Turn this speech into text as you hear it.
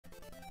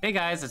Hey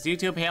guys, it's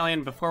YouTube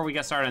Haelian. Before we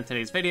get started on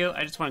today's video,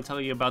 I just want to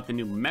tell you about the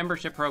new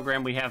membership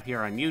program we have here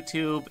on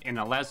YouTube, and it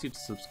allows you to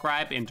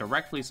subscribe and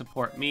directly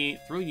support me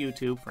through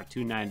YouTube for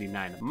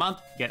 $2.99 a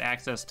month. You get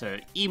access to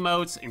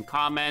emotes and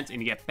comments,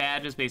 and you get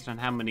badges based on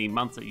how many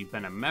months that you've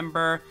been a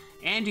member,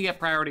 and you get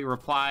priority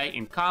reply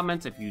in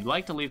comments if you'd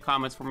like to leave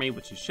comments for me,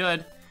 which you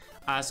should.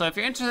 So if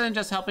you're interested in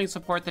just helping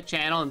support the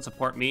channel and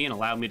support me and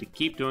allow me to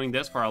keep doing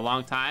this for a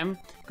long time,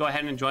 go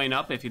ahead and join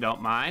up if you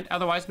don't mind.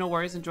 Otherwise, no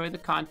worries, enjoy the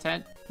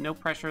content, no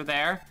pressure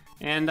there.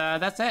 And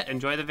that's it,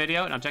 enjoy the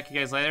video, and I'll check you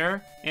guys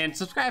later. And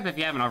subscribe if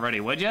you haven't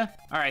already, would you?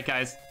 All right,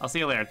 guys, I'll see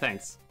you later,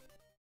 thanks.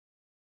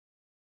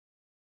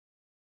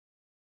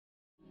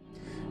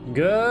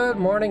 Good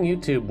morning,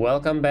 YouTube.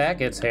 Welcome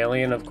back. It's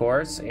Haelian, of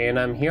course, and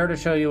I'm here to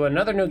show you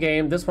another new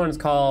game. This one's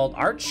called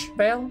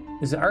Archvale.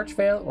 Is it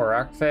Archvale or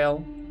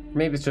Archvale?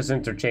 Maybe it's just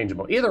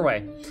interchangeable. Either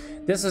way,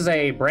 this is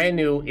a brand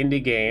new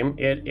indie game.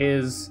 It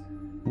is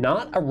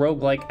not a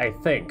roguelike, I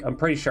think. I'm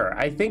pretty sure.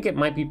 I think it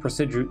might be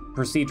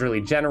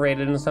procedurally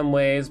generated in some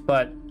ways,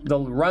 but the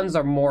runs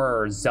are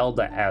more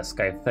Zelda-esque,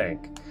 I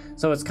think.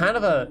 So it's kind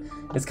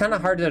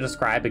of hard to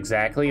describe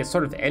exactly. It's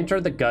sort of Enter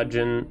the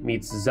Gungeon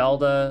meets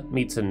Zelda,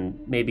 meets an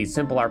maybe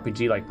simple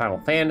RPG like Final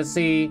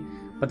Fantasy,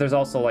 but there's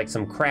also like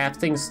some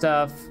crafting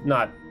stuff,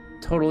 not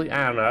totally,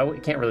 I don't know,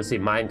 you can't really say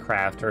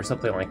Minecraft or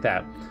something like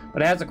that,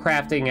 but it has a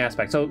crafting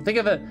aspect. So think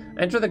of it,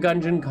 Enter the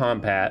Gungeon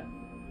combat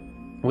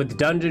with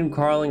dungeon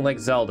crawling like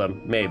Zelda,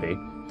 maybe,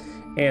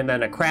 and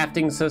then a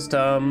crafting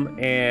system,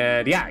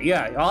 and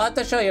yeah, I'll have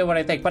to show you what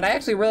I think, but I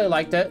actually really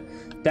liked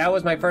it. That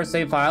was my first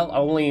save file. I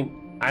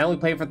only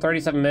played for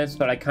 37 minutes,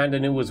 but I kind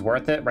of knew it was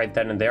worth it right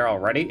then and there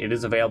already. It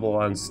is available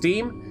on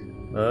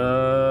Steam.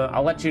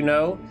 I'll let you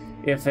know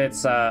if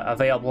it's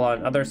available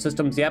on other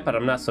systems yet, but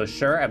I'm not so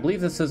sure. I believe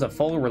this is a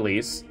full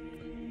release.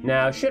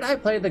 Now, should I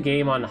play the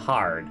game on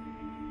hard?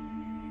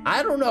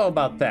 I don't know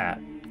about that.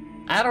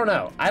 I don't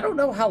know. I don't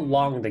know how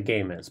long the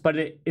game is, but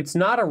it's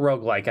not a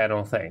roguelike, I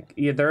don't think.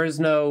 There is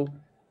no,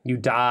 you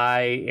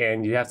die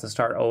and you have to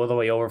start all the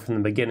way over from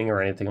the beginning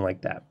or anything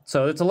like that.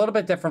 So it's a little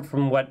bit different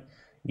from what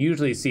you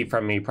usually see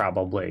from me,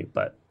 probably,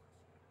 but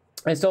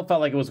I still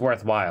felt like it was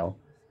worthwhile.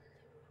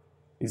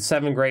 These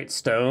 7 great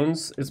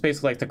stones, it's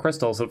basically like the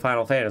crystals of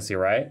Final Fantasy,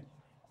 right?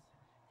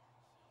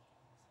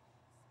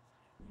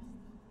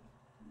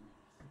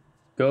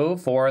 Go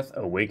forth,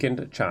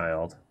 awakened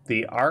child.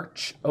 The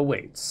arch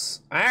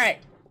awaits. All right.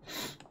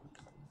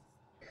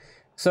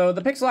 So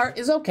the pixel art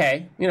is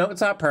okay. You know,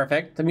 it's not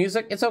perfect. The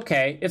music, it's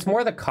okay. It's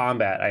more the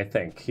combat, I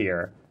think,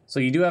 here. So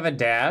you do have a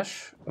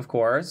dash, of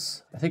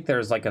course. I think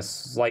there's like a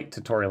slight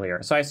tutorial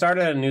here. So I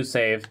started a new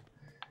save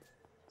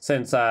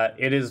since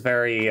it is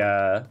very,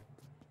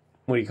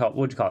 what'd you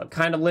call it?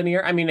 Kind of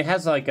linear. I mean, it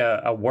has like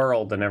a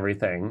world and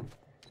everything.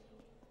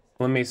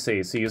 Let me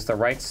see. So use the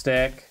right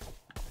stick.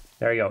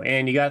 There you go.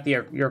 And you got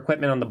your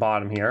equipment on the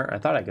bottom here. I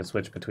thought I could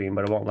switch between,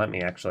 but it won't let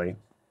me actually.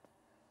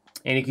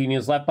 And you can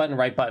use left button,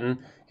 right button.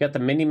 You got the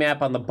mini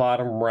map on the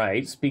bottom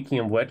right. Speaking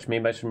of which,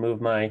 maybe I should move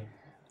my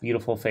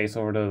beautiful face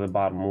over to the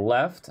bottom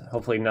left.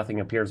 Hopefully nothing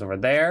appears over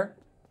there.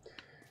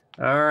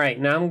 All right,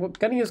 now I'm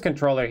gonna use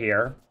controller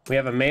here. We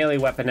have a melee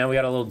weapon now. We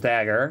got a little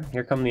dagger.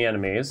 Here come the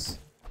enemies.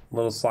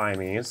 Little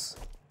slimies.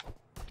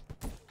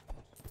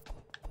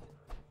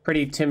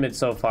 Pretty timid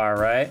so far,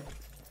 right?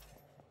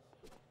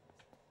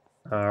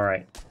 All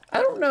right.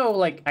 I don't know,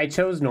 like, I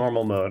chose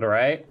normal mode,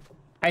 right?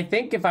 I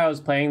think if I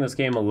was playing this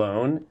game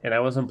alone and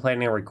I wasn't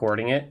planning on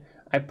recording it,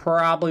 I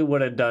probably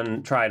would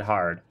have tried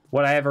hard.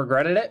 Would I have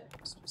regretted it?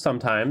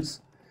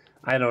 Sometimes.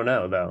 I don't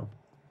know, though.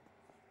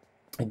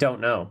 I don't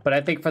know. But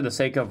I think for the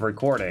sake of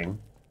recording,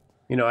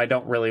 you know, I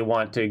don't really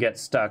want to get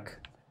stuck.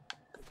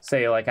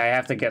 Say, like, I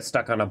have to get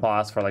stuck on a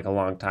boss for, like, a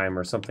long time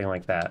or something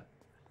like that.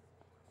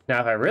 Now,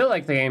 if I really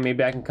like the game,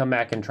 maybe I can come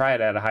back and try it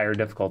at a higher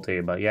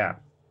difficulty, but yeah.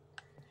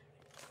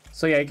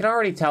 So yeah, you can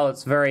already tell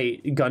it's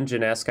very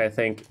Gungeon-esque, I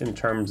think, in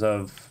terms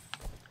of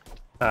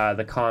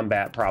the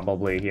combat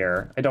probably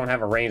here. I don't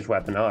have a ranged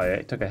weapon. Oh,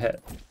 I took a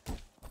hit.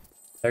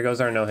 There goes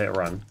our no-hit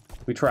run.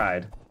 We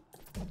tried.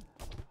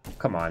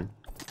 Come on.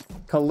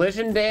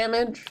 Collision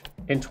damage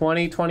in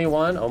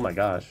 2021? Oh my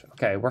gosh.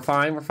 Okay, we're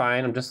fine, we're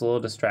fine. I'm just a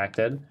little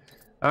distracted.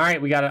 All right,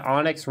 we got an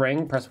onyx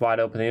ring. Press Y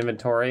to open the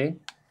inventory.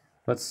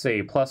 Let's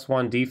see,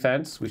 +1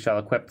 defense. We shall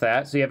equip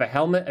that. So you have a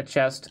helmet, a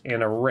chest,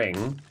 and a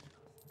ring.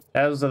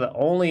 Those are the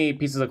only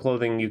pieces of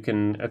clothing you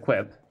can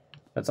equip.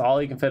 That's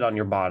all you can fit on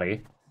your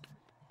body.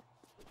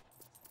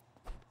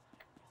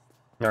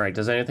 All right,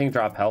 does anything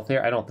drop health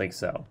here? I don't think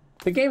so.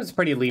 The game's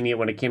pretty lenient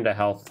when it came to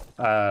health,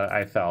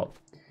 I felt.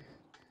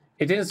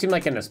 It didn't seem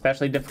like an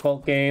especially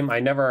difficult game. I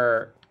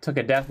never took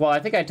a death. Well, I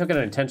think I took an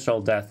intentional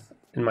death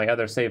in my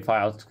other save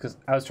files because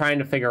I was trying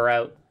to figure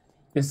out,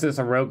 is this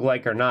a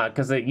roguelike or not?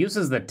 Because it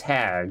uses the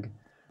tag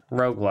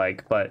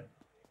roguelike, but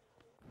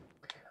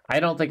I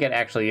don't think it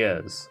actually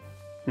is.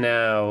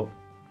 Now,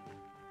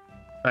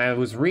 I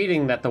was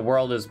reading that the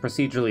world is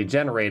procedurally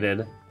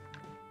generated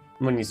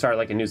when you start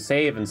like a new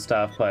save and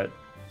stuff, but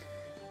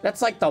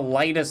that's like the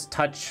lightest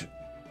touch,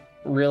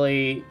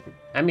 really.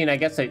 I mean, I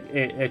guess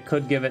it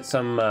could give it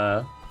some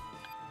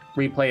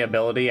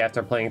replayability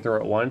after playing through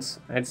it once,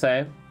 I'd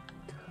say.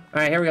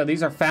 All right, here we go.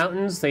 These are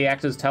fountains. They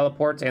act as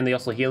teleports, and they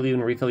also heal you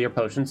and refill your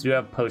potions. You do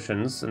have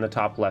potions in the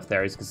top left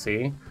there, as you can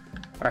see.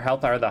 Our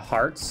health are the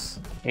hearts,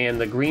 and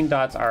the green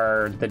dots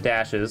are the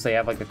dashes. They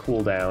have like a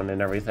cooldown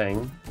and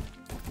everything.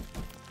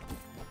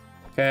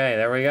 Okay,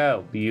 there we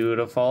go.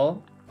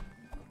 Beautiful.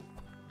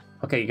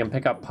 Okay, you can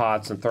pick up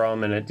pots and throw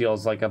them, and it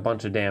deals like a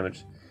bunch of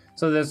damage.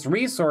 So there's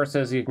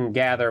resources you can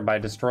gather by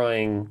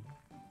destroying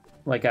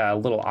like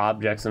little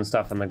objects and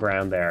stuff on the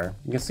ground there.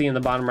 You can see in the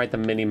bottom right the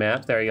mini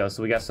map. There you go.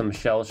 So we got some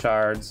shell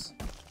shards.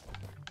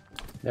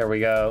 There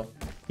we go.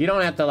 You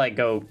don't have to like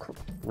go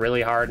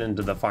really hard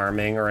into the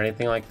farming or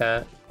anything like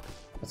that.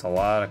 That's a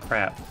lot of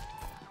crap.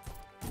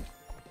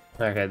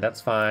 Okay,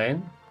 that's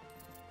fine.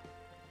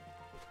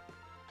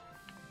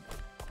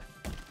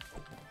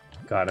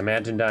 God,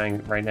 imagine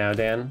dying right now,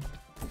 Dan.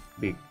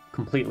 I'd be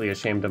completely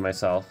ashamed of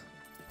myself.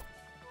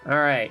 All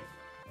right,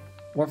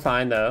 we're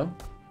fine though.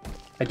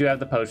 I do have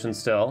the potion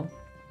still.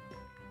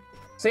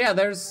 So yeah,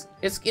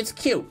 it's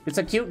cute. It's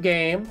a cute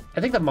game. I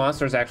think the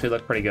monsters actually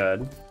look pretty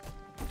good.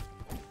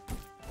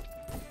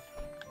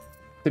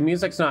 The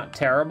music's not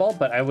terrible,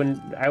 but I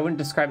wouldn't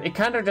describe it. It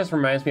kind of just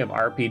reminds me of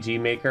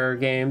RPG Maker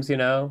games, you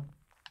know?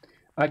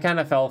 I kind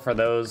of fell for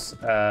those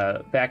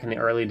back in the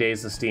early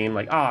days of Steam.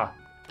 Like, I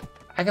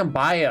can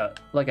buy a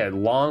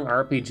long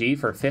RPG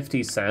for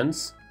 50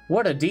 cents.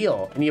 What a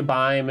deal. And you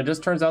buy them, it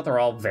just turns out they're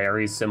all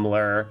very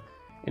similar.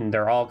 And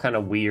they're all kind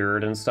of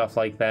weird and stuff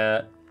like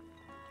that.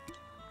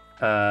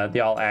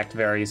 They all act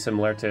very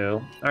similar too.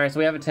 All right, so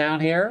we have a town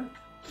here.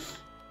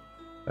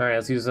 All right,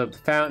 let's use up the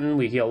fountain.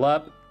 We heal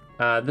up.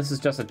 This is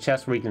just a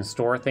chest where we can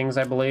store things,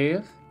 I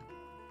believe.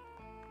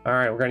 All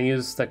right, we're gonna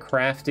use the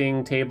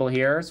crafting table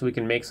here so we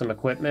can make some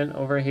equipment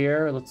over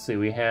here. Let's see,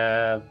 we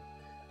have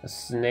a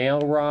snail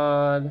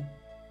rod,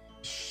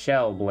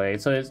 shell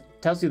blade. So it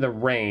tells you the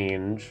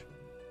range.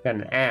 Got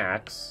an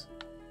axe.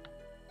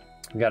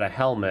 We got a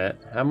helmet.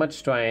 How many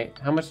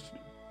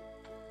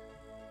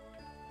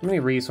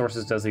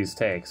resources does these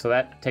take? So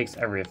that takes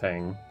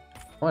everything. I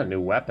want a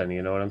new weapon,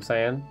 you know what I'm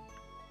saying?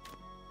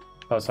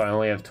 Oh, so I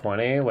only have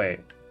 20?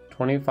 Wait,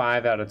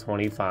 25 out of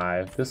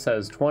 25. This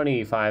says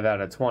 25 out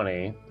of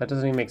 20. That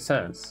doesn't even make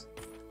sense.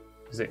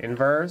 Is it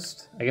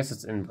inversed? I guess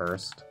it's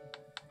inversed.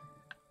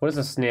 What is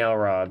a snail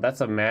rod?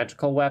 That's a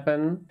magical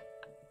weapon.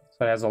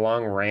 So it has a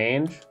long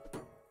range.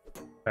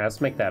 All right, let's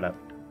make that up.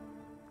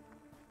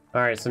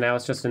 All right, so now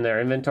it's just in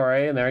their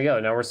inventory, and there you go.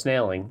 Now we're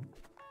snailing.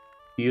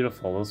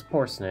 Beautiful, those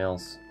poor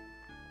snails.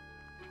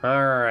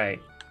 All right,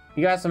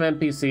 you got some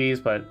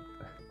NPCs, but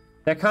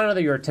they're kind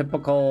of your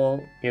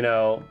typical, you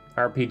know,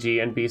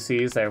 RPG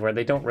NPCs there, where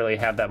they don't really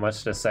have that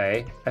much to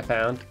say, I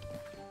found.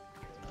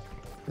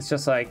 It's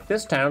just like,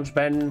 this town's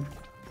been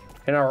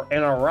in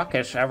a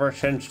ruckus ever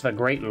since the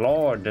Great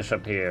Lord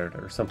disappeared,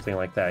 or something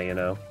like that, you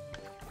know.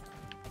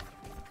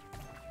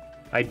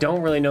 I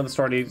don't really know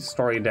the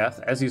story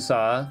depth, as you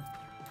saw.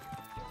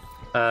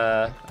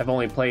 I've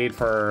only played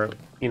for,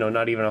 you know,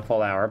 not even a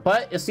full hour,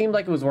 but it seemed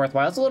like it was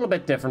worthwhile. It's a little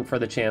bit different for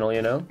the channel,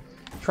 you know,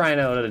 trying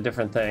out a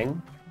different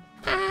thing.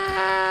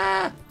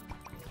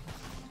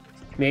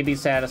 Maybe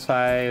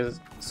satisfies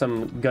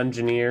some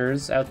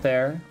Gungeoneers out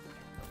there.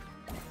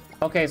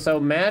 Okay, so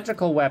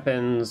magical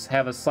weapons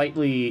have a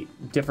slightly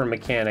different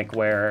mechanic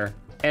where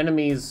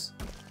enemies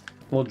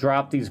will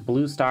drop these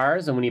blue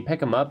stars, and when you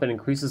pick them up, it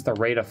increases the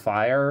rate of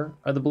fire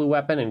of the blue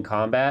weapon in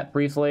combat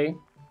briefly.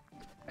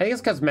 I think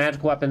it's because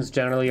magical weapons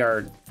generally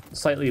are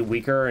slightly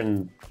weaker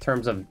in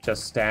terms of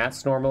just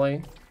stats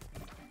normally.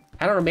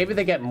 I don't know, maybe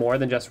they get more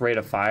than just rate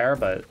of fire,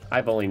 but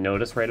I've only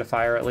noticed rate of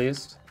fire at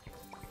least.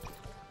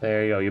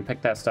 There you go, you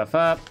pick that stuff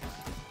up.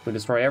 We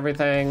destroy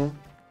everything.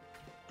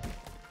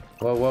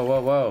 Whoa, whoa,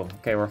 whoa, whoa.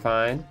 Okay, we're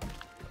fine.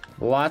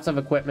 Lots of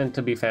equipment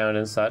to be found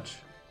and such.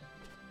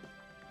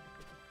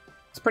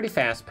 It's pretty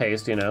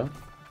fast-paced, you know.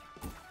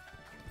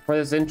 For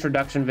this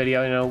introduction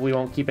video, you know, we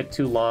won't keep it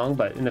too long,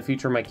 but in the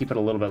future might keep it a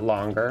little bit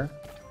longer.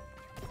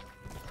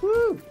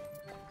 Woo!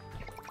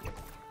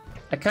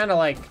 I kind of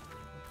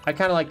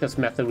like this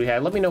method we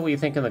had. Let me know what you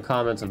think in the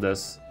comments of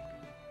this.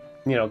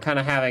 You know, kind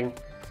of having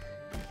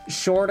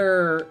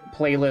shorter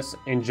playlists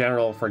in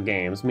general for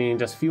games, meaning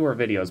just fewer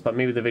videos, but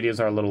maybe the videos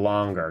are a little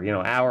longer, you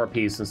know, hour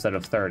piece instead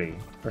of 30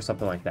 or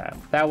something like that.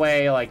 That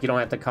way, like, you don't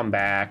have to come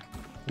back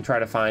and try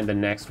to find the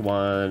next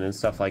one and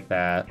stuff like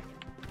that.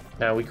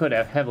 Now, we could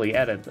have heavily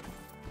edited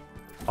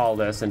all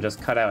this and just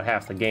cut out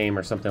half the game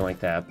or something like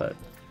that, but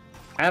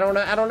I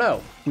don't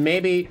know.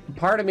 Maybe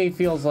part of me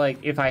feels like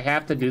if I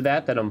have to do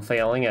that, then I'm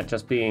failing at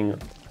just being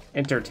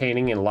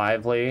entertaining and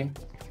lively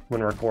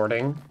when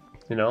recording.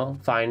 You know,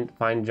 find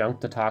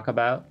junk to talk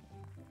about.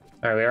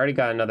 All right, we already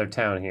got another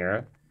town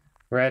here.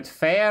 We're at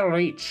Fair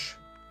Reach.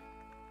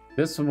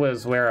 This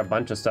was where a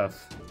bunch of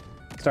stuff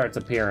starts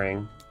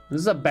appearing. This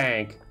is a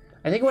bank.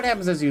 I think what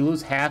happens is you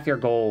lose half your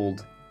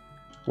gold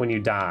when you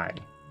die.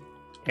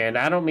 And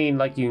I don't mean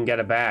like you can get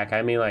it back.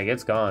 I mean like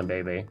it's gone,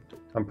 baby.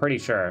 I'm pretty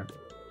sure.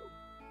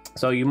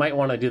 So you might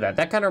want to do that.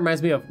 That kind of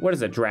reminds me of, what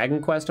is it,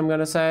 Dragon Quest, I'm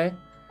gonna say?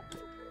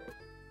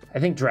 I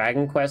think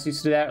Dragon Quest used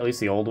to do that, at least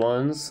the old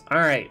ones. All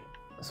right,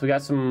 so we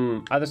got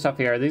some other stuff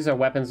here. These are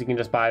weapons you can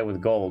just buy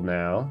with gold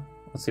now.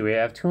 Let's see, we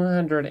have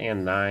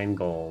 209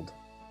 gold.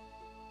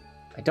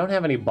 I don't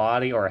have any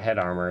body or head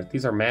armor.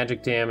 These are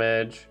magic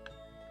damage.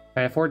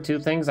 Can I afford 2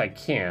 things? I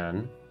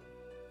can.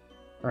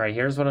 All right,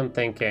 here's what I'm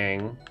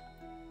thinking.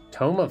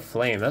 Tome of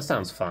Flame, that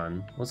sounds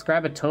fun. Let's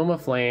grab a Tome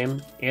of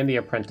Flame and the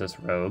Apprentice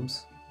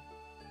robes.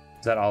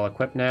 Is that all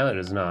equipped now? It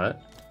is not.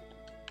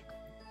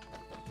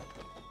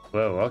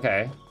 Whoa,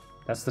 okay.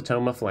 That's the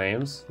Tome of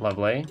Flames,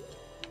 lovely.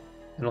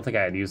 I don't think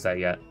I had used that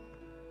yet.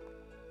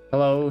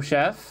 Hello,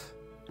 chef.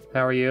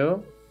 How are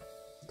you?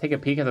 Take a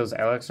peek at those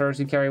elixirs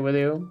you carry with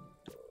you.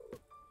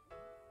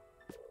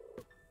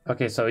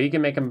 Okay, so you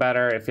can make them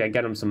better if I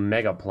get them some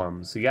mega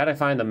plums. So you gotta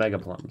find the mega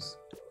plums.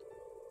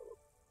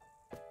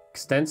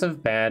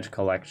 Extensive badge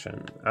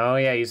collection. Oh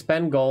yeah, you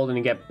spend gold and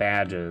you get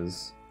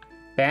badges.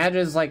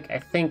 Badges, like, I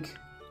think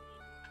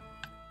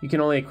you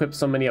can only equip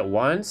so many at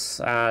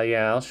once.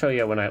 Yeah, I'll show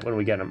you when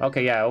we get them.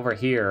 Okay, yeah, over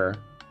here,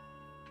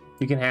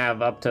 you can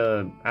have up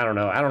to, I don't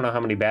know how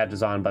many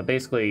badges on, but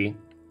basically,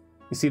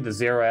 you see the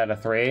 0 out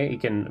of 3, you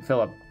can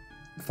fill up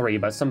 3,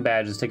 but some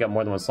badges take up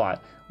more than 1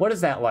 slot. What is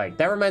that like?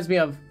 That reminds me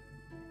of,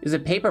 is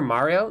it Paper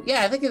Mario?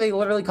 Yeah, I think they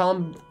literally call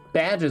them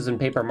badges in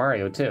Paper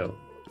Mario too.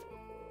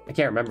 I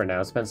can't remember now,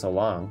 it's been so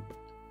long.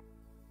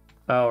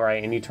 Oh,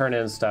 right, and you turn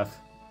in stuff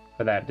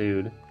for that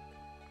dude.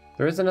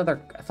 There is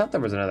another, I thought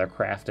there was another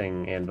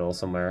crafting anvil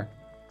somewhere.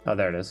 Oh,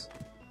 there it is.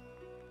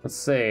 Let's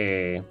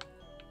see.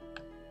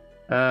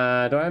 Do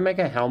I make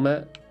a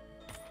helmet?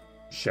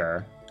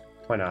 Sure.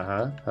 Why not,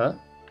 huh? Huh?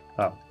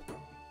 Oh.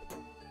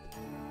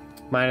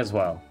 Might as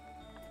well.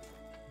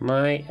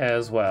 Might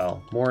as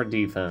well. More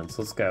defense.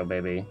 Let's go,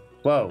 baby.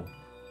 Whoa.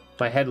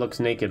 My head looks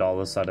naked all of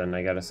a sudden,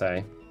 I gotta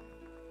say.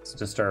 It's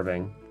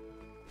disturbing.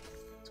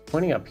 It's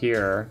pointing up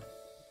here.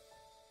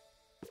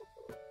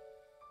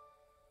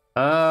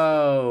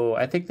 Oh,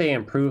 I think they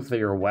improved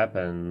your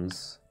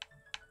weapons.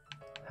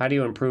 How do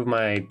you improve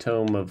my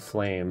Tome of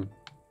Flame?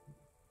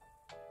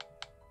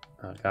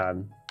 Oh,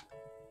 God.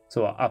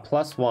 So a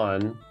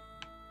 +1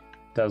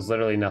 does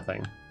literally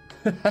nothing.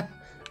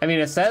 I mean,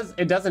 it says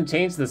it doesn't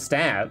change the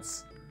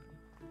stats.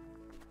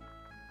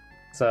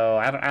 So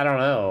I don't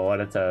know what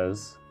it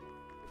does.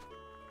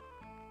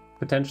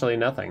 Potentially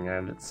nothing, I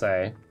would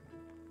say.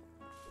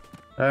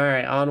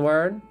 Alright,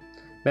 onward.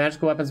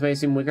 Magical weapons may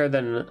seem weaker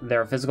than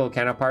their physical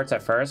counterparts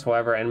at first.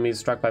 However, enemies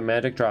struck by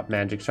magic drop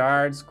magic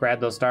shards. Grab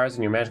those stars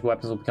and your magical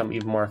weapons will become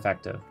even more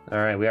effective.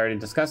 Alright, we already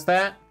discussed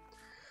that.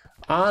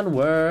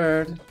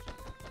 Onward.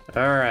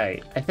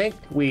 Alright, I think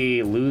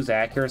we lose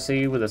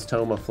accuracy with this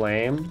Tome of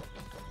Flame.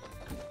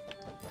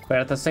 But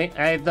at the same,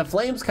 the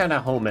flames kind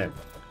of home in.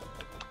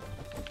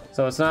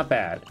 So it's not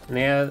bad. And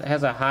it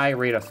has a high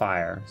rate of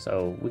fire.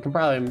 So we can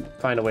probably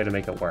find a way to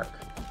make it work.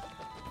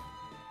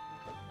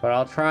 But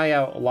I'll try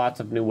out lots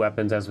of new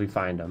weapons as we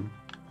find them.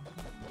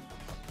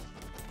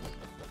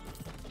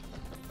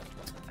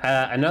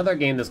 Another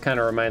game this kind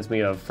of reminds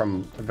me of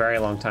from a very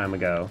long time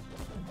ago.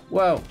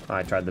 Whoa,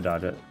 I tried to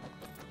dodge it.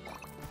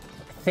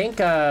 I think,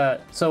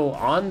 so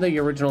on the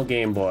original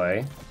Game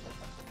Boy,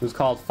 it was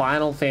called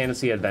Final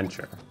Fantasy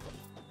Adventure.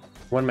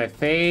 One of my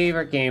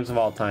favorite games of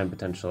all time,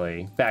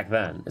 potentially, back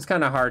then. It's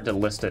kind of hard to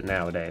list it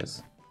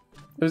nowadays.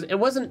 It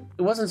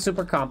wasn't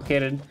super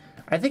complicated.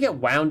 I think it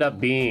wound up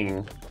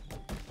being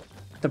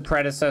the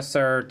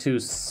predecessor to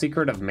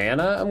Secret of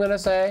Mana, I'm gonna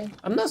say.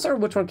 I'm not sure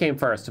which one came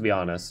first, to be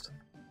honest.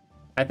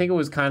 I think it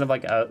was kind of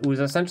like it was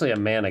essentially a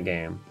mana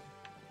game.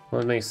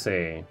 Let me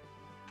see.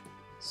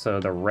 So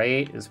the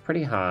rate is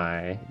pretty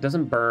high. It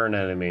doesn't burn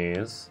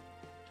enemies.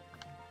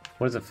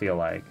 What does it feel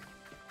like?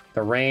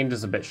 The range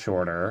is a bit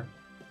shorter.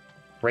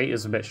 Rate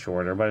is a bit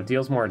shorter, but it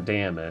deals more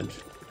damage.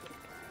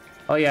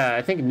 Oh yeah,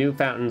 I think new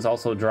fountains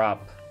also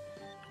drop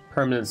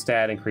permanent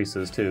stat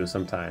increases too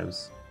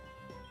sometimes.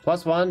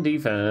 +1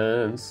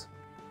 defense.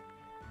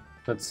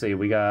 Let's see,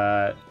 we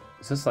got...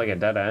 Is this like a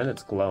dead end?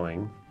 It's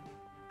glowing.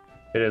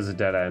 It is a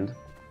dead end.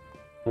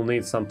 We'll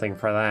need something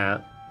for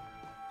that.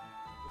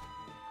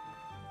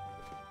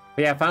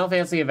 But yeah, Final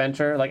Fantasy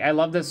Adventure. Like, I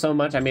love this so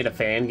much, I made a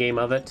fan game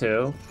of it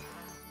too.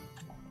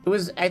 It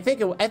was... I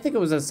think it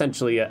was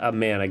essentially a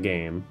mana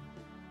game.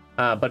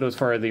 But it was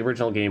for the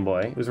original Game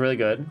Boy. It was really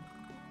good.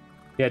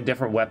 You had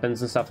different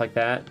weapons and stuff like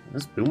that.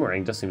 This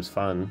boomerang just seems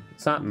fun.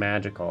 It's not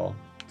magical.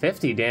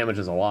 50 damage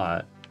is a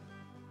lot.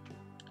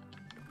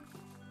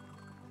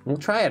 We'll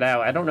try it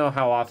out. I don't know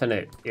how often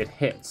it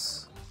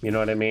hits. You know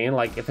what I mean?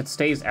 Like, if it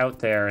stays out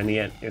there and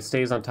it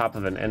stays on top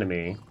of an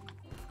enemy,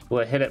 will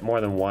it hit it more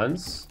than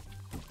once?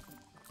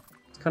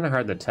 It's kind of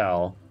hard to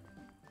tell.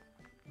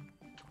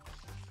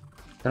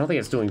 I don't think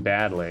it's doing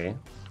badly.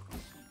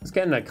 It's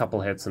getting a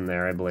couple hits in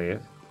there, I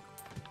believe.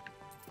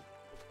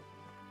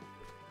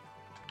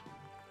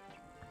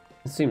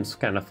 It seems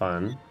kind of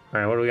fun. All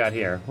right, what do we got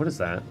here? What is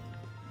that?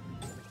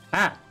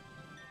 Ah!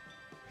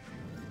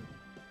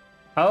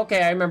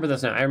 Okay, I remember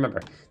this now. I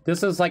remember.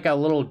 This is like a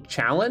little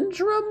challenge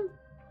room,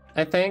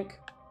 I think.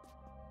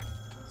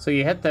 So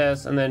you hit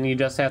this, and then you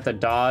just have to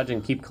dodge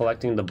and keep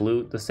collecting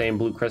the same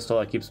blue crystal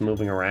that keeps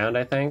moving around,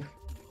 I think.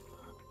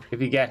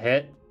 If you get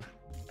hit,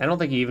 I don't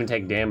think you even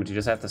take damage, you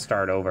just have to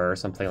start over or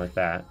something like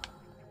that.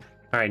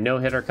 Alright, no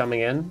hitter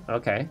coming in.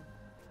 Okay.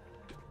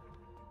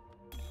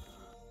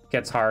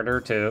 Gets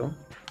harder, too.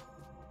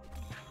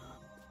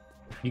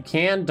 You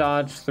can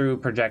dodge through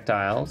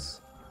projectiles.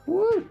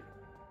 Woo!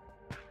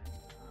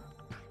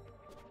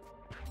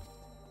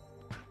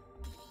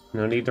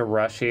 No need to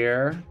rush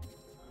here.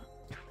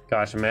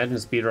 Gosh, imagine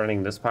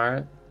speedrunning this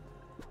part.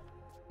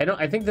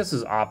 I think this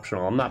is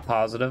optional. I'm not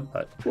positive,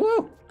 but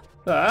woo!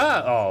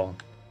 Ah! Oh,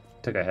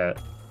 took a hit.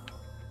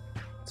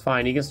 It's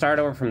fine. You can start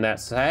over from that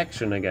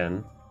section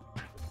again.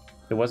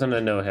 It wasn't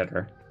a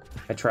no-hitter.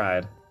 I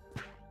tried.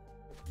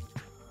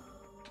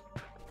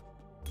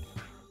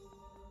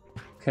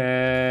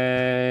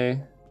 Okay.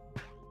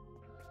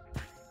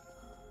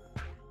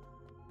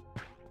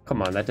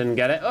 Come on, that didn't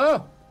get it.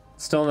 Oh!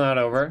 Still not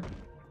over.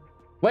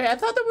 Wait, I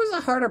thought that was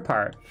a harder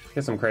part.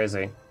 Guess I'm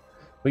crazy.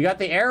 We got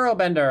the arrow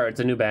bender.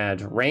 It's a new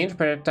badge. Range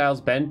projectiles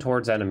bend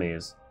towards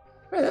enemies.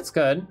 All right, that's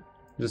good.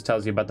 It just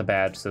tells you about the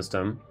badge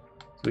system.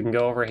 So we can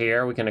go over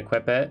here. We can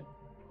equip it.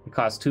 It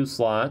costs 2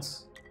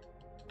 slots.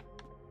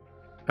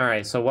 All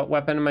right, so what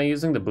weapon am I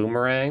using? The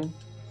boomerang.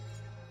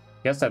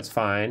 Guess that's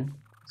fine.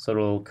 So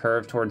it'll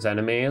curve towards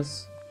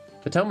enemies.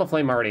 The Tome of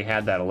Flame already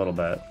had that a little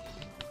bit.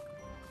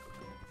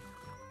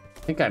 I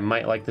think I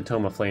might like the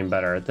Tome of Flame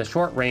better. The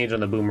short range on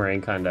the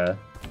boomerang kind of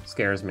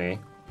scares me.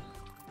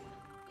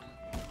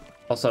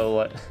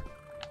 Also,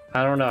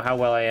 I don't know how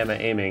well I am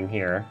at aiming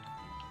here.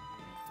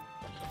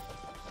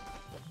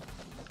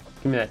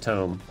 Give me that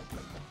tome.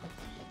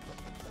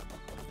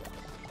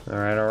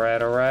 Alright,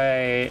 alright,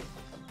 alright.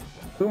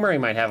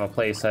 Boomerang might have a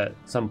place at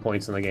some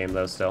points in the game,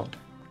 though, still.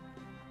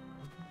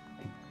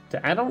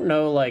 I don't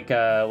know, like,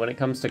 when it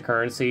comes to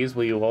currencies,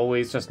 will you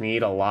always just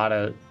need a lot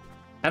of...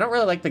 I don't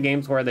really like the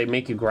games where they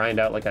make you grind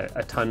out, like,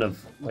 a ton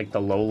of, like, the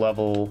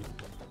low-level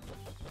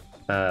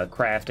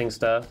crafting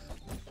stuff.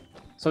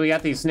 So we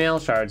got these snail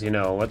shards, you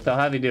know. What they'll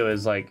have you do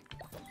is, like,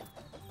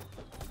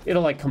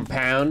 it'll, like,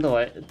 compound.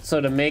 So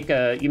to make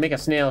you make a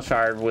snail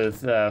shard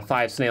with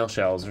 5 snail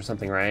shells or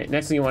something, right?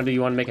 Next thing you want to do,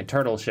 you want to make a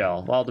turtle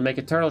shell. Well, to make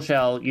a turtle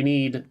shell, you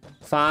need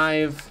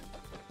 5,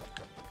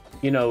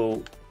 you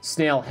know,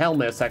 snail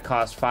helmets that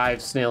cost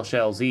 5 snail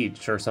shells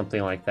each or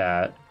something like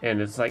that.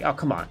 And it's like, oh,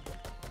 come on,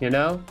 you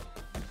know?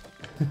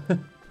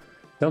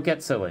 Don't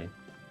get silly.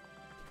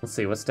 Let's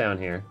see, what's down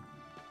here?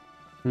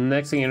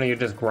 Next thing you know, you're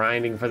just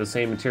grinding for the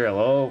same material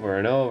over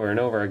and over and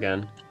over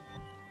again.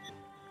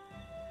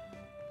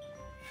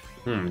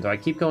 Do I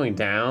keep going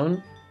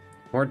down?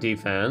 More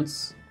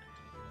defense.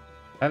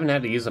 I haven't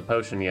had to use a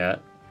potion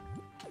yet.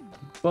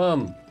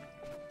 Boom.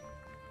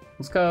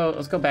 Let's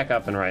go back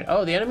up and right.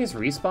 Oh, the enemies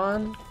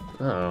respawn?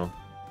 Oh.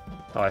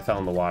 Oh, I fell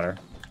in the water.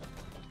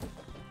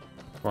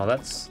 Well, I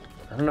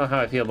don't know how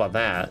I feel about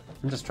that.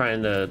 I'm just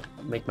trying to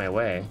make my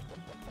way.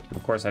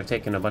 Of course, I've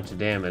taken a bunch of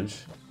damage.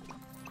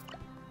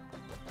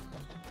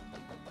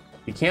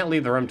 You can't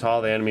leave the room till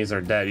all the enemies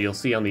are dead. You'll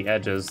see on the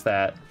edges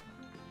that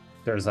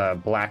there's a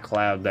black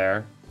cloud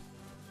there.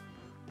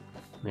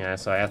 Yeah,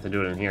 so I have to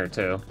do it in here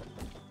too.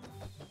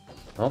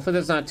 Hopefully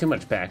there's not too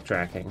much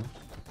backtracking.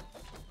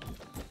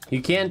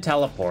 You can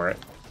teleport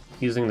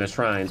using the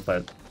shrines,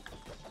 but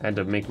I had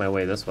to make my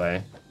way this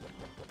way.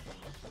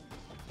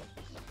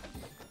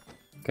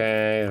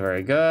 Okay,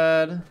 very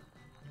good.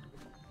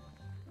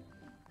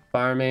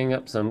 Farming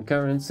up some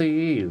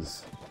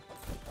currencies.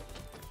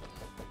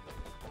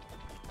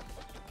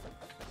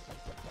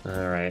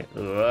 Alright,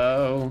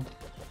 whoa.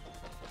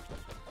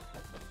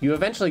 You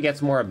eventually get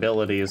some more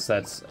abilities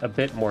that's a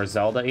bit more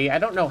Zelda-y. I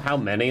don't know how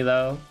many,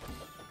 though.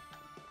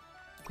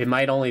 It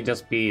might only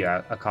just be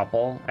a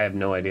couple. I have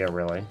no idea,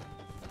 really.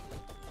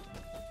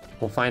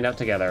 We'll find out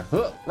together.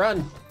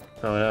 Run!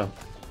 Oh, no.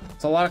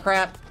 It's a lot of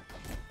crap.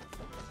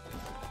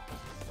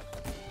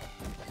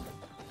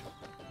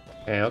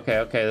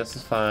 Okay, this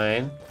is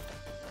fine.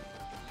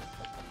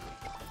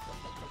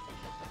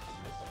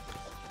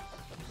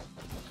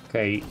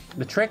 Okay,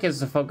 the trick is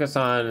to focus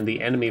on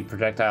the enemy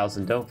projectiles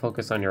and don't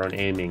focus on your own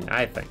aiming,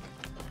 I think.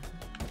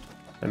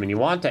 I mean, you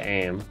want to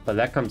aim, but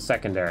that comes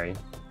secondary.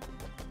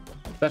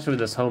 Especially with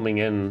this homing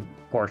in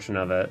portion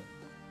of it.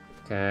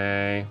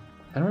 Okay.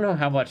 I don't know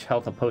how much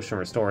health a potion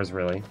restores,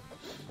 really.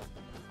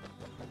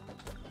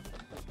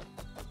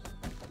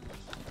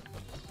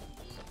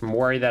 I'm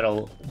worried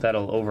that'll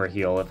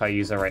overheal if I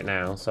use it right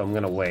now, so I'm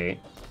gonna wait.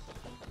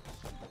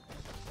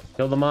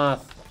 Kill the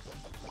moth.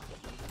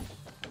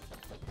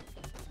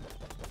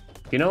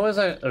 You know, it was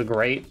a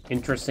great,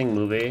 interesting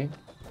movie.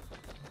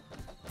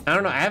 I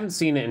don't know, I haven't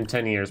seen it in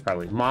 10 years,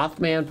 probably.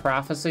 Mothman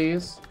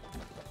Prophecies.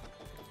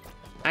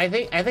 I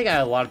think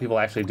a lot of people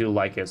actually do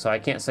like it, so I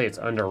can't say it's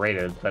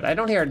underrated, but I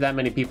don't hear that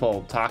many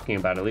people talking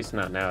about it, at least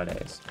not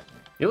nowadays.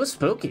 It was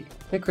spooky.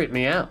 It creeped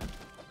me out.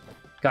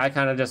 Guy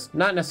kind of just,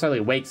 not necessarily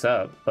wakes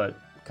up, but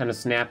kind of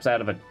snaps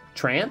out of a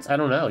trance? I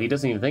don't know. He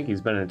doesn't even think he's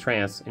been in a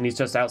trance, and he's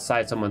just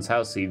outside someone's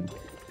house he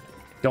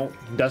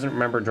doesn't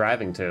remember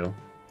driving to,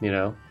 you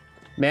know?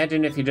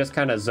 Imagine if you just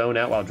kind of zone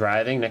out while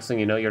driving. Next thing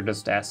you know, you're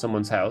just at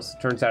someone's house.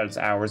 Turns out it's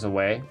hours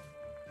away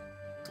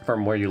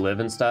from where you live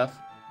and stuff.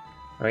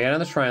 All right,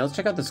 another shrine. Let's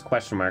check out this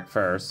question mark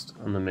first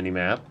on the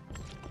mini-map.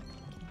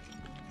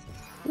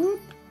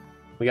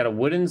 We got a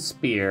wooden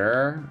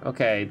spear.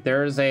 Okay,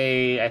 there's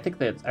a... I think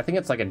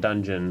it's like a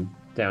dungeon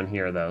down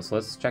here, though, so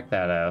let's check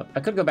that out. I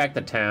could go back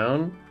to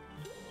town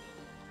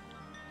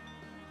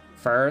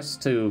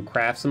first to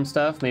craft some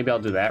stuff. Maybe I'll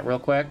do that real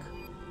quick.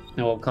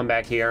 And we'll come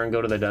back here and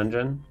go to the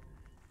dungeon.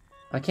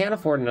 I can't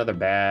afford another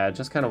badge.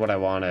 That's kind of what I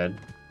wanted.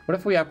 What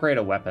if we upgrade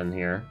a weapon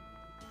here?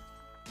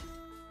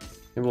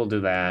 Maybe we'll do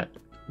that.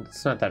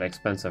 It's not that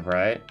expensive,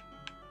 right?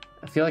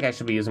 I feel like I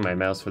should be using my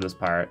mouse for this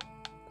part.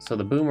 So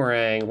the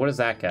boomerang, what does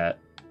that get?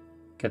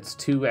 Gets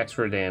 2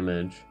 extra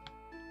damage.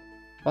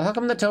 Well, how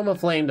come the Tome of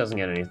Flame doesn't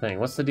get anything?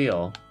 What's the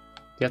deal? Do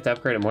you have to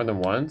upgrade it more than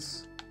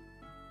once?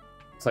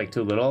 It's like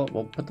too little.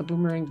 Well, put the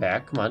boomerang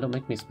back. Come on, don't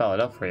make me spell it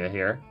up for you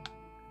here.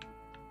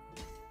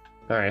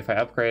 All right, if I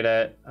upgrade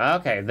it...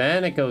 Okay,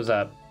 then it goes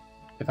up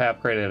if I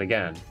upgrade it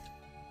again.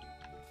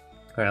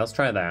 All right, let's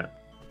try that.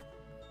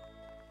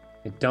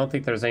 I don't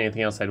think there's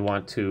anything else I'd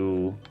want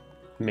to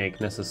make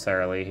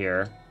necessarily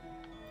here.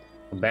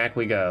 Back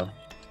we go.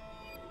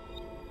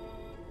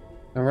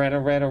 All right, all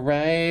right, all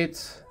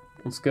right.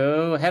 Let's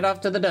go head off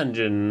to the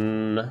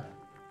dungeon.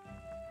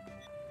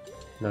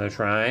 Another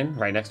shrine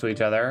right next to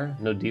each other.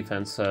 No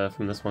defense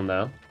from this one,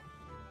 though.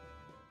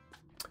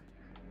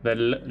 The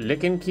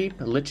Lichen Keep?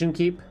 Lichen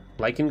Keep?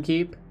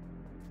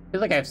 I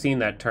feel like I've seen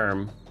that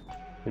term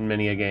in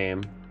many a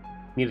game.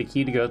 Need a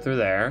key to go through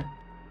there.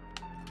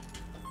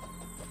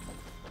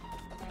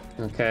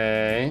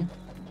 Okay.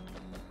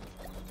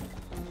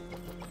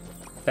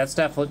 That's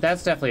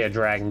definitely a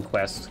Dragon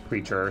Quest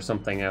creature or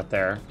something out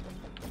there.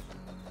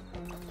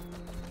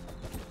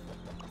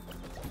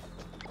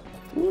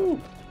 Woo.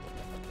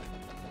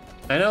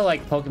 I know,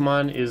 like,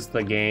 Pokemon is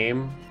the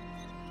game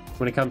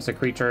when it comes to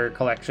creature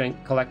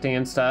collecting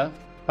and stuff,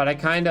 but I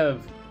kind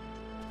of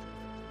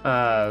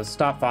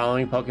stopped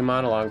following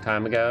Pokemon a long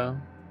time ago.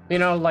 You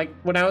know, like,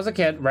 when I was a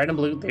kid, Red and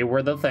Blue, they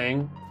were the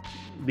thing.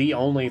 The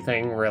only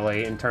thing,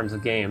 really, in terms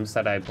of games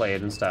that I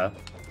played and stuff.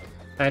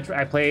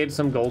 I played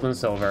some Gold and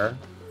Silver.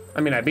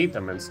 I mean, I beat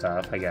them and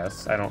stuff, I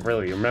guess. I don't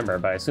really remember,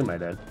 but I assume I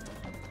did.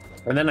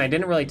 And then I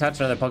didn't really touch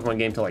another Pokemon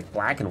game till, like,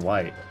 Black and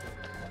White.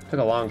 Took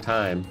a long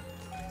time.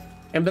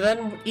 But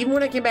then, even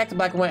when I came back to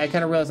Black and White, I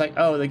kind of realized, like,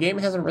 oh, the game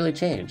hasn't really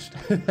changed.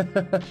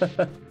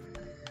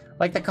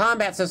 Like, the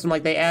combat system,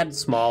 like, they add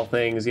small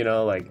things, you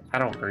know, like, I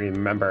don't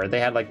remember.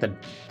 They had, like, the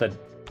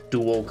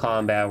dual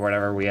combat or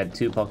whatever. We had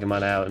 2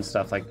 Pokemon out and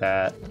stuff like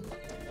that.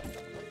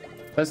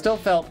 But it still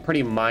felt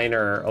pretty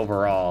minor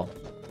overall.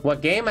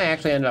 What game I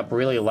actually ended up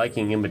really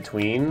liking in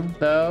between,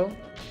 though,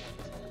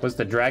 was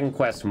the Dragon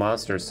Quest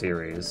Monsters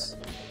series.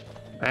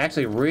 I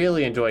actually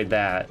really enjoyed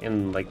that,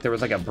 and like there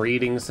was like a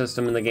breeding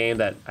system in the game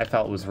that I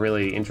felt was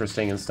really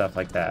interesting and stuff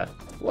like that.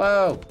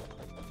 Whoa!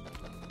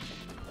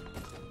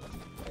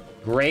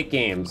 Great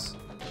games.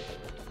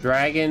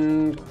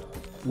 Dragon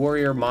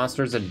Warrior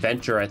Monsters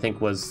Adventure, I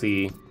think, was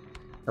the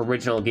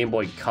original Game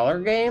Boy Color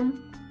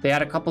game. They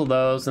had a couple of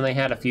those, and they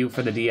had a few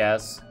for the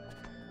DS.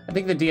 I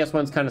think the DS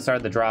ones kind of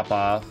started to drop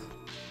off.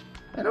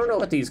 I don't know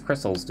what these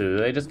crystals do.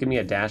 Do they just give me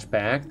a dash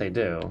back? They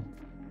do.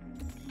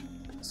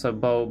 So,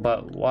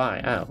 but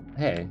why? Oh,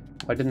 hey,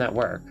 why didn't that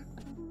work?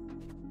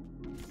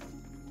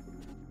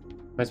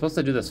 Am I supposed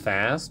to do this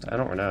fast? I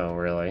don't know,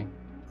 really.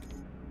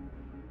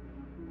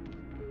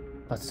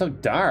 Oh, it's so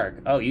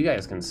dark. Oh, you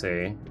guys can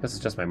see. This is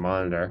just my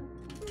monitor.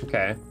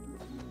 Okay.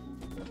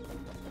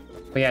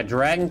 But yeah,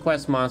 Dragon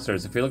Quest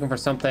Monsters. If you're looking for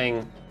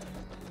something,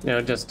 you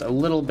know, just a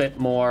little bit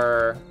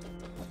more...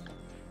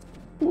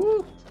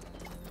 Woo.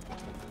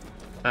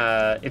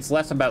 It's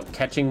less about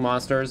catching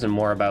monsters and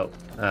more about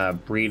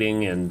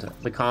breeding, and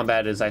the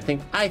combat is, I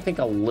think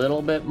a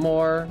little bit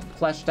more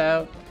fleshed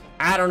out.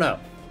 I don't know.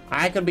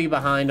 I could be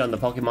behind on the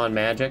Pokemon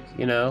magic,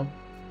 you know?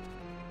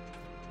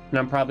 And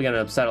I'm probably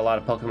gonna upset a lot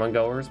of Pokemon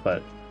goers,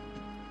 but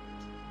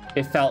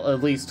it felt,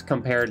 at least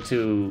compared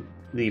to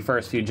the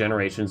first few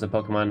generations of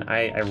Pokemon,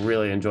 I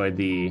really enjoyed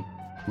the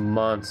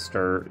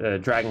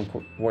Dragon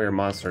Warrior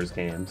Monsters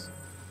games.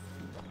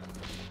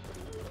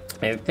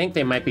 I think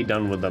they might be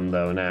done with them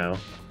though now.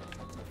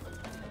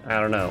 I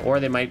don't know, or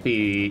they might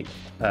be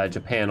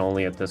Japan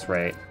only at this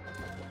rate.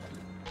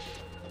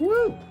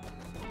 Woo!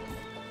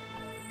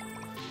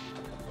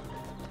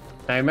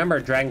 I remember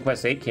Dragon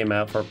Quest VIII came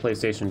out for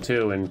PlayStation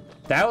 2, and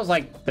that was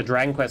like the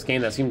Dragon Quest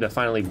game that seemed to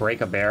finally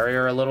break a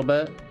barrier a little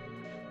bit.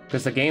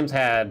 Because the games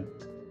had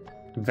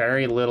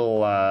very little,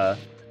 what's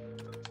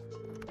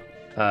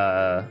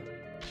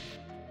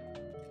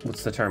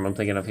the term I'm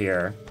thinking of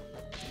here?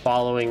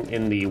 Following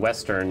in the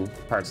Western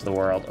parts of the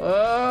world.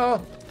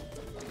 Oh!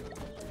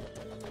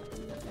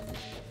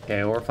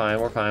 Okay, we're fine,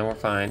 we're fine, we're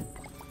fine.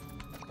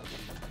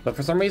 But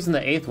for some reason, the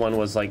 8th one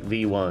was like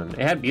the one. It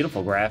had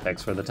beautiful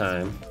graphics for the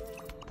time.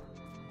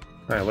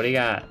 All right, what do you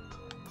got?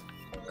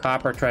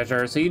 Copper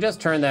treasure. So you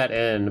just turn that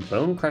in.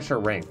 Bone Crusher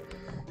ring.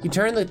 You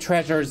turn the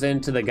treasures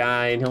into the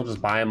guy and he'll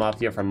just buy them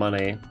off you for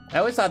money. I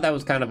always thought that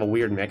was kind of a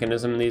weird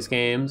mechanism in these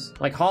games.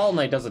 Like Hollow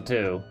Knight does it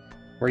too,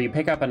 where you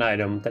pick up an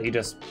item that you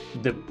just,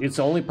 its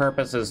only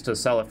purpose is to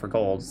sell it for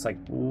gold. It's like,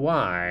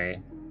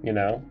 why? You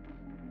know?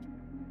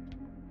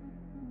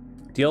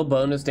 Deal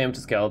bonus damage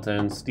to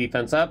skeletons.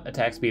 Defense up,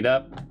 attack speed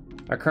up.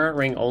 Our current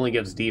ring only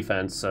gives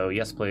defense, so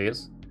yes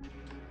please.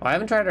 Oh, I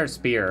haven't tried our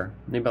spear.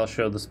 Maybe I'll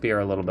show the spear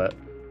a little bit.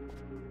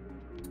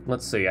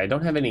 Let's see, I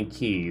don't have any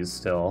keys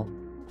still.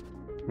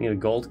 Need a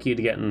gold key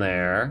to get in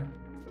there.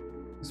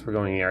 So we're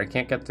going here. I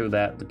can't get through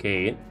the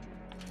gate.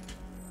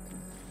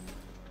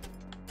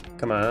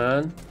 Come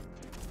on.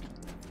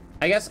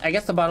 I guess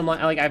the bottom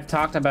line, like I've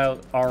talked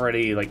about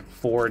already like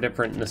 4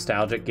 different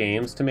nostalgic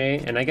games to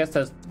me, and I guess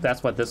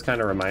that's what this kind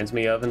of reminds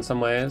me of in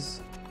some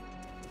ways.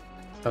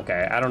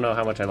 Okay, I don't know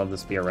how much I love the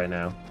spear right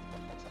now.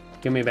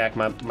 Give me back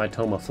my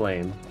tome of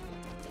flame.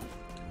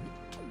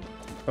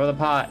 Throw the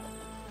pot.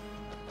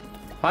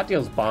 Pot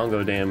deals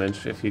bongo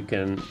damage if you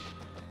can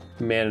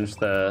manage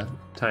the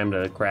time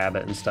to grab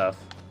it and stuff.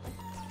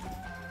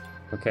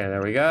 Okay,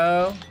 there we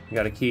go. We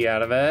got a key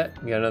out of it.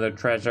 We got another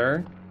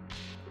treasure.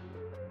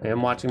 I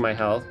am watching my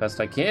health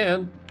best I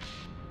can.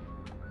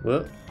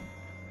 Whoop.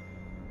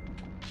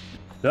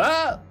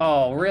 Ah!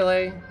 Oh,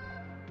 really?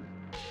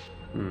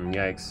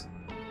 Yikes.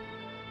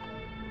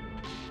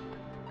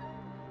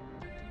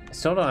 I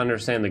still don't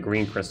understand the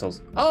green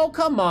crystals. Oh,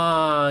 come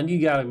on! You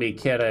gotta be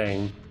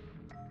kidding.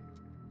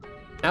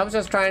 I was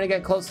just trying to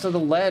get close to the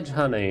ledge,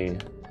 honey.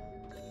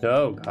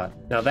 Oh, God.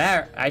 Now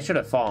there, I should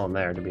have fallen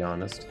there, to be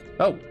honest.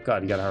 Oh,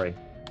 God, you gotta hurry.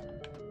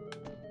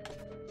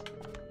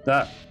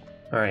 Ah.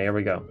 All right, here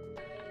we go.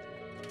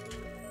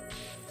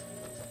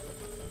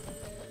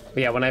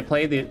 But yeah, when I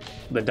play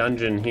the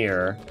dungeon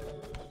here,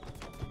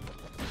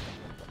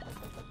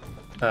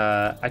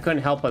 I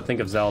couldn't help but think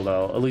of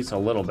Zelda, at least a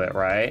little bit,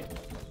 right?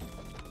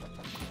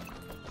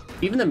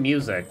 Even the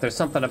music, there's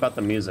something about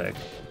the music.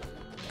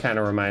 Kind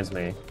of reminds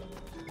me.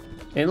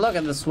 And look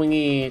at the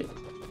swingy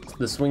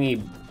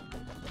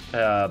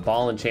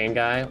ball and chain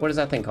guy. What is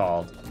that thing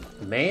called?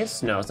 A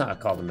mace? No, it's not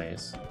called a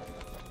mace.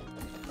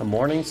 A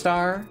morning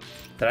star?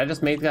 Did I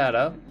just make that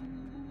up?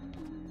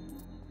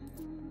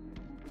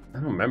 I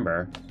don't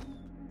remember.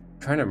 I'm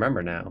trying to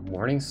remember now.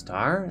 Morning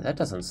star? That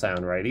doesn't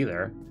sound right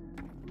either.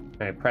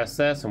 All right, press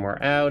this and we're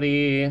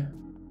outie.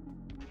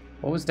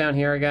 What was down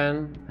here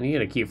again? I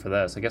need a key for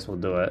this. I guess we'll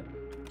do it.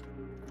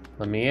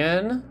 Let me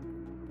in.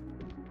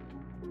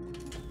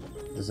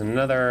 There's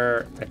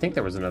another, I think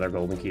there was another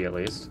golden key at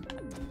least.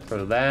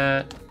 For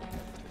that.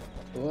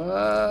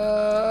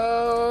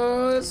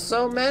 Whoa, there's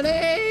so many.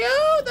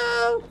 Oh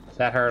no.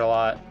 That hurt a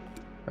lot.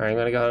 All right, I'm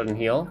gonna go ahead and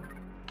heal.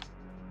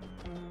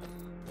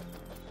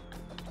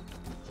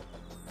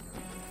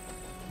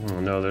 Oh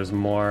no, there's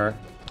more.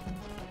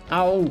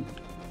 Ow.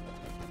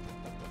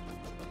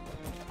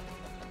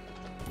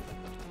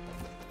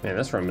 Man,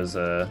 this room is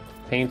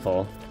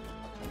painful.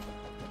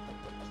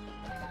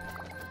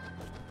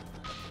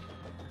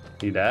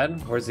 You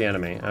dead? Where's the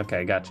enemy?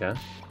 Okay, gotcha.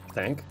 I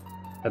think.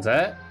 That's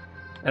it?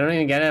 I don't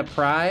even get a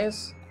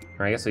prize?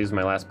 Or I guess I'll use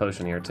my last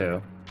potion here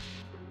too.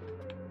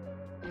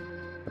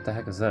 What the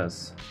heck is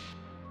this?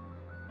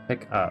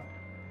 Pick up.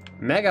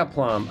 Mega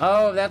Plum.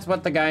 Oh, that's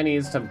what the guy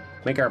needs to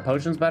make our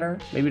potions better?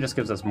 Maybe it just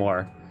gives us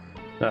more.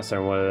 Not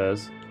certain what it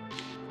is.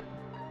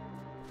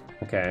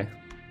 Okay.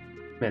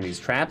 Man, these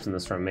traps in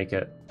this room make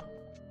it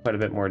quite a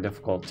bit more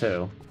difficult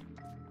too.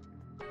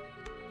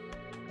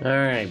 All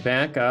right,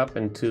 back up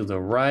and to the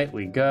right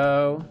we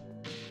go.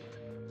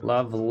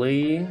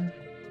 Lovely.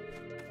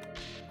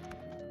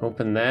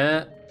 Open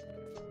that.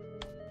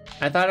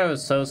 I thought I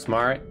was so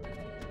smart.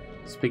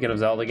 Speaking of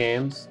Zelda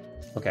games.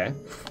 Okay.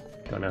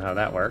 Don't know how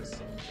that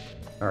works.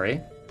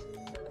 Hurry.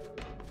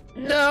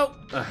 No!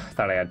 Ugh,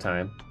 thought I had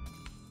time.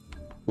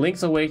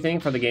 Link's Awakening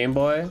for the Game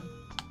Boy.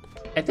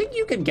 I think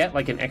you could get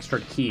like an extra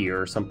key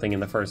or something in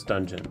the first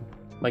dungeon.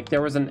 Like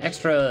there was an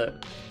extra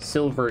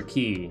silver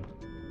key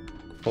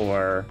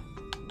for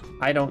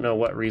I don't know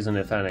what reason,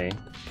 if any.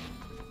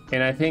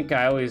 And I think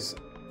I always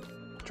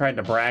tried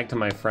to brag to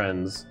my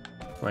friends,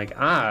 like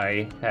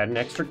I had an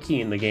extra key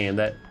in the game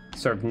that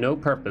served no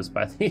purpose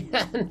by the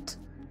end.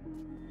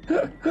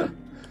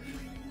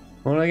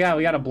 What do we got?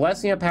 We got a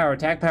Blessing of Power.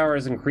 Attack power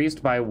is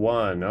increased by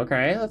 1.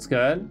 Okay, that's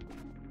good.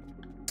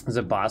 Is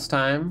it boss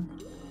time?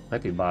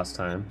 Might be boss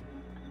time.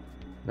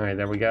 All right,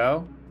 there we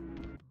go.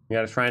 We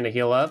got a shrine to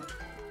heal up.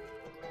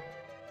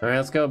 All right,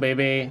 let's go,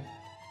 baby.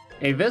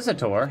 A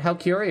visitor? How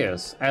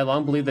curious. I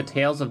long believed the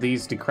tales of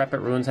these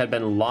decrepit ruins had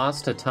been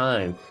lost to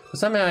time. But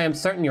somehow I am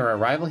certain your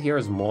arrival here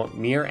is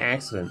mere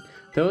accident.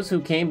 Those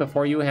who came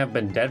before you have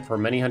been dead for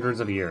many hundreds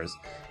of years.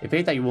 A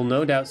fate that you will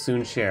no doubt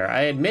soon share.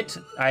 I admit,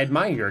 I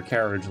admire your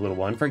courage, little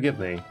one. Forgive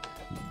me.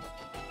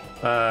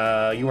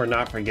 You are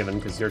not forgiven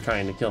because you're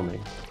trying to kill me.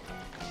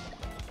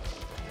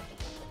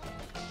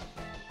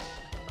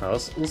 Oh,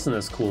 listen to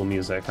this cool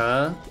music,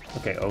 huh?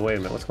 Okay, oh wait a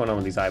minute, what's going on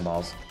with these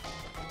eyeballs?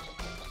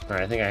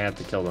 Alright, I think I have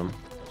to kill them.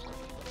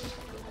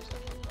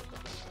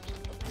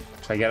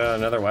 Should I get out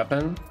another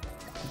weapon?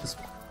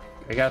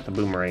 I got the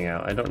boomerang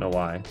out. I don't know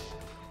why.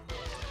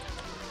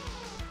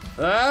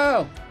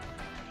 Oh!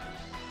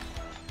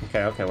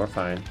 Okay, okay, we're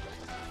fine.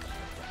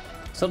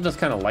 Still just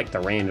kind of like the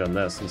range on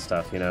this and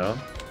stuff, you know?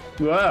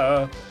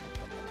 Whoa!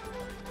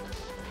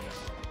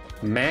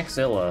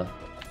 Maxilla.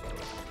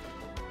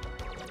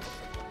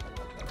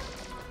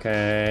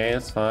 Okay,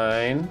 that's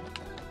fine.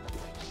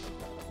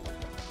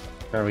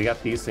 Alright, we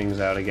got these things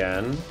out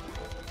again.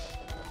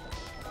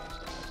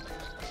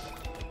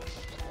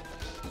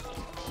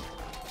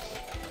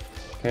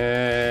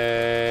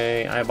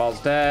 Okay, eyeball's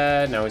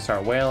dead. Now we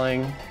start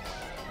wailing.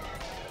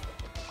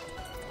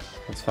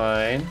 That's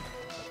fine.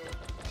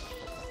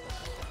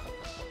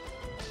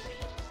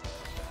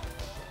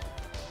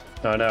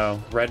 Oh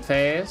no, red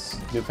phase,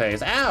 new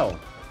phase. Ow!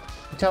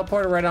 You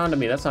teleported right onto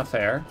me, that's not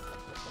fair.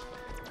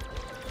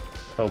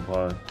 Oh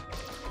boy.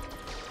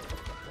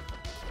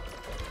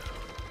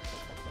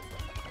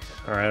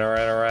 Alright,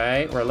 alright,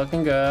 alright. We're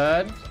looking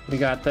good. We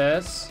got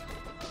this.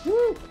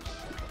 Woo!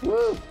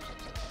 Woo!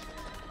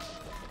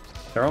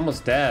 They're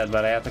almost dead,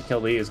 but I have to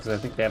kill these because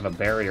I think they have a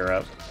barrier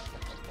up.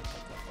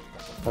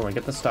 Hold on,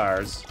 get the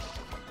stars.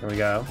 There we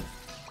go.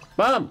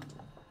 Boom!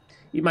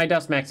 Eat my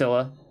dust,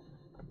 Maxilla.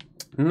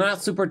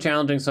 Not super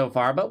challenging so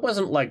far, but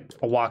wasn't like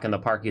a walk in the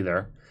park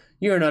either.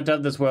 You are not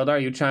of this world, are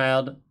you,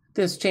 child?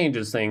 This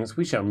changes things.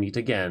 We shall meet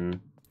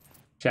again.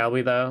 Shall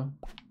we, though?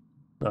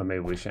 Oh, maybe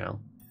we shall.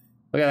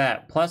 Look at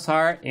that. Plus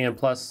heart and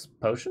plus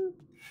potion?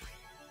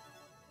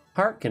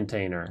 Heart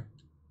container.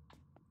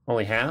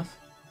 Only half?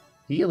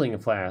 Healing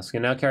flask.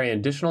 And now carry an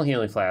additional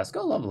healing flask.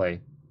 Oh,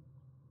 lovely.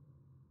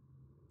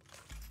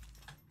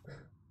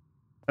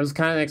 I was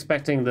kind of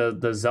expecting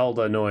the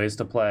Zelda noise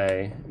to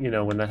play, you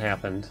know, when that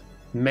happened.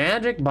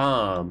 Magic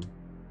bomb.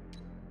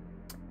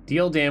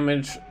 Deal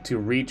damage to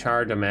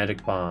recharge a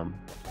magic bomb.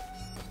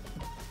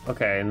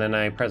 Okay, and then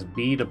I press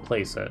B to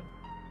place it.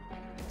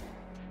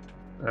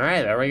 All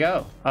right, there we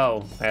go.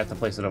 Oh, I have to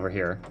place it over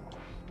here.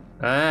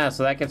 Ah,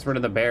 so that gets rid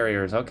of the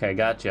barriers. Okay,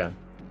 gotcha.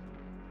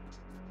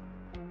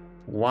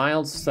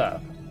 Wild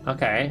stuff.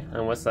 Okay,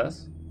 and what's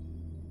this?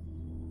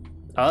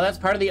 Oh, that's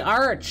part of the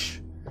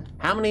arch.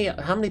 How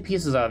many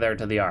pieces are there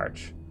to the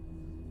arch?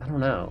 I don't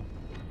know.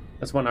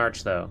 That's one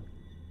arch though.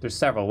 There's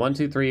several. 1,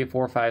 2, 3,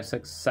 4, 5,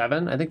 6,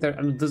 7. I think there.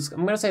 I'm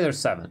gonna say there's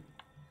 7.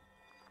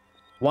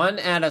 1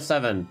 out of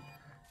 7.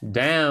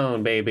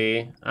 Down,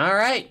 baby. All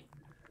right.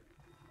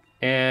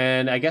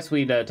 And I guess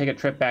we'd take a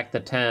trip back to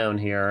town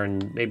here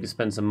and maybe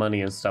spend some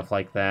money and stuff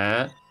like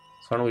that. So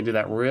why don't we do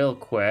that real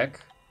quick?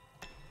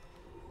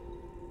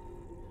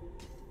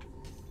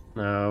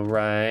 All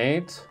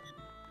right.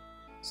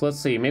 So let's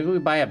see. Maybe we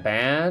buy a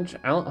badge.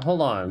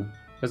 Hold on.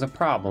 There's a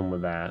problem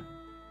with that.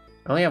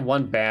 I only have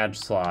 1 badge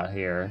slot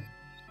here.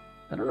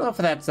 I don't know if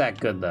that's that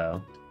good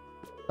though.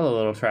 Hello,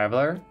 little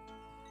traveler.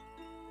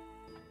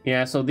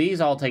 Yeah, so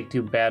these all take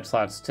 2 badge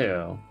slots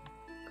too.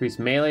 Increase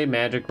melee,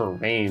 magic, or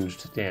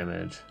ranged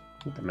damage.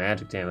 I think the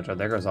magic damage. Oh,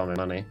 there goes all my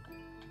money.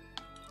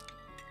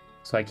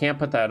 So I can't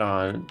put that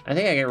on. I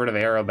think I get rid of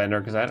Arrow Bender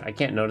because I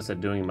can't notice it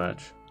doing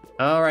much.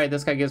 All right,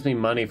 this guy gives me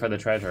money for the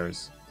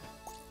treasures.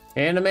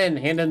 Hand them in.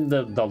 Hand in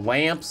the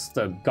lamps,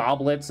 the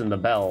goblets, and the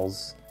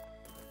bells.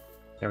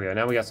 There we go.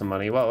 Now we got some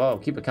money. Whoa, whoa,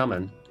 keep it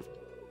coming.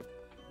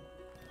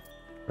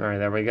 All right,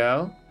 there we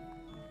go.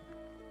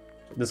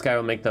 This guy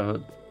will make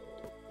the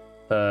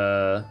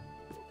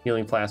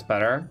healing flask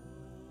better.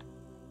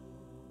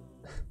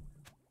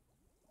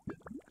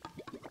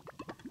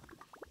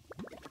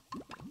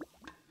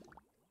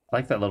 I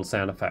like that little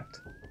sound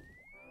effect.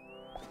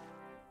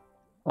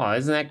 Oh,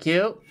 isn't that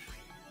cute?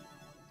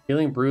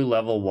 Healing brew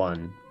level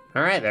 1.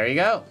 All right, there you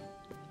go.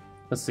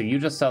 Let's see, you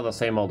just sell the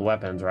same old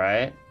weapons,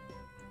 right?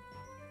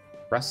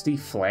 Rusty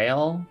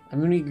flail? I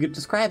mean, you could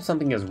describe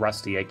something as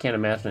rusty. I can't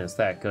imagine it's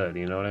that good,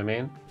 you know what I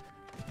mean?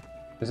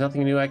 There's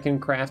nothing new I can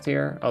craft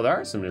here? Oh, there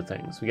are some new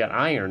things. We got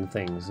iron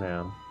things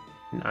now.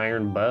 An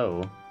iron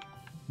bow.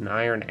 An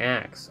iron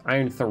axe.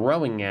 Iron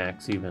throwing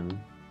axe, even.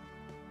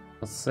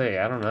 Let's see,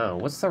 I don't know.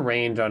 What's the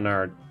range on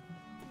our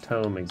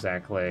tome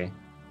exactly?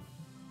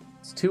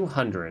 It's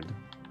 200.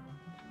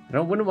 I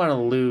wouldn't want to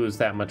lose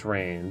that much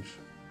range.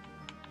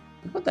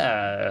 What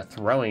the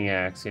throwing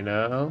axe, you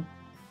know?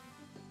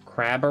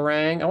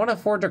 Crabberang? I want to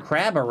forge a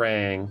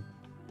crabberang.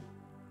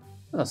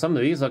 Oh, some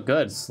of these look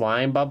good.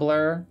 Slime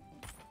bubbler.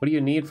 What do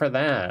you need for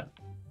that?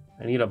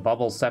 I need a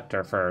bubble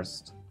scepter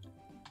first.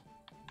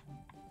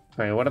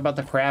 All right, what about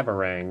the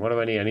crabberang? What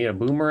do I need? I need a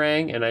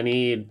boomerang and I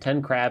need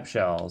 10 crab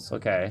shells.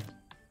 Okay.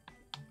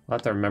 I'll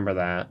have to remember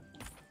that.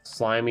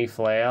 Slimy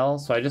flail.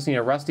 So I just need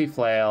a rusty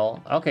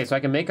flail. Okay, so I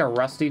can make a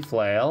rusty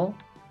flail.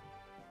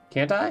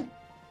 Can't I?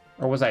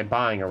 Or was I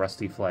buying a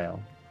rusty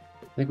flail?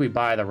 I think we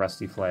buy the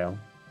rusty flail.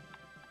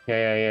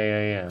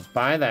 Yeah.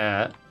 Buy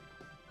that.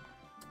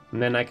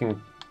 And then I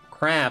can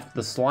craft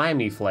the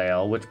slimy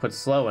flail, which puts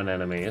slow in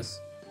enemies.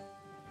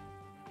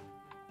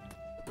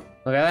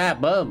 Look at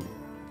that, boom.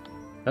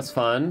 That's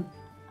fun.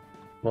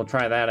 We'll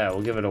try that out.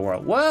 We'll give it a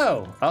whirl.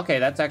 Whoa! Okay,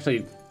 that's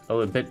actually a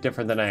little bit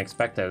different than I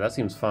expected. That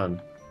seems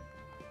fun.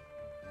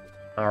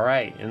 All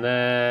right, and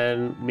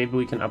then maybe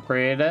we can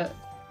upgrade it.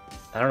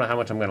 I don't know how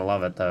much I'm gonna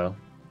love it though.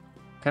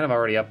 Kind of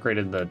already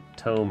upgraded the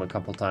tome a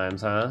couple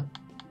times, huh?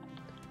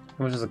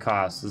 How much does it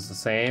cost? Is it the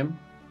same?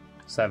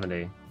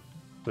 70.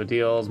 So it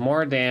deals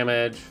more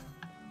damage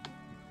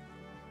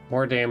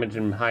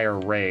and higher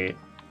rate.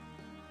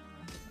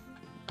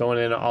 Going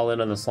in all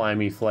in on the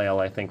slimy flail,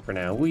 I think, for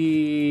now.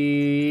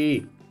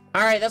 Whee!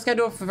 All right, that's gonna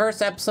do it for the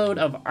first episode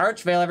of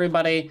Archvale,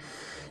 everybody.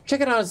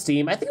 Check it out on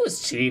Steam. I think it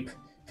was cheap.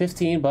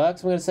 15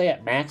 bucks, I'm gonna say,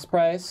 at max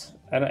price.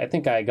 I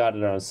think I got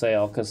it on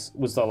sale because it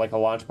was like a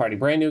launch party,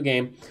 brand new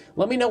game.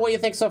 Let me know what you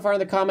think so far in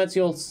the comments.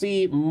 You'll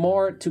see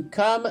more to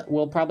come.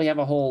 We'll probably have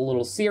a whole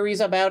little series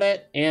about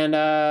it. And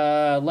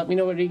let me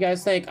know what you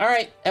guys think. All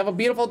right, have a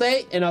beautiful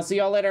day, and I'll see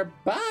y'all later.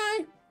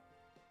 Bye!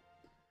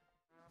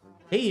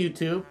 Hey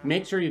YouTube,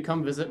 make sure you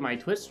come visit my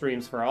Twitch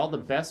streams for all the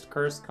best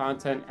cursed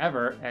content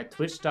ever at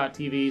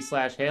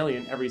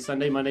twitch.tv/Haelian every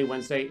Sunday, Monday,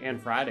 Wednesday,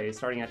 and Friday,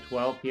 starting at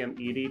 12 p.m.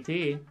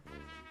 EDT.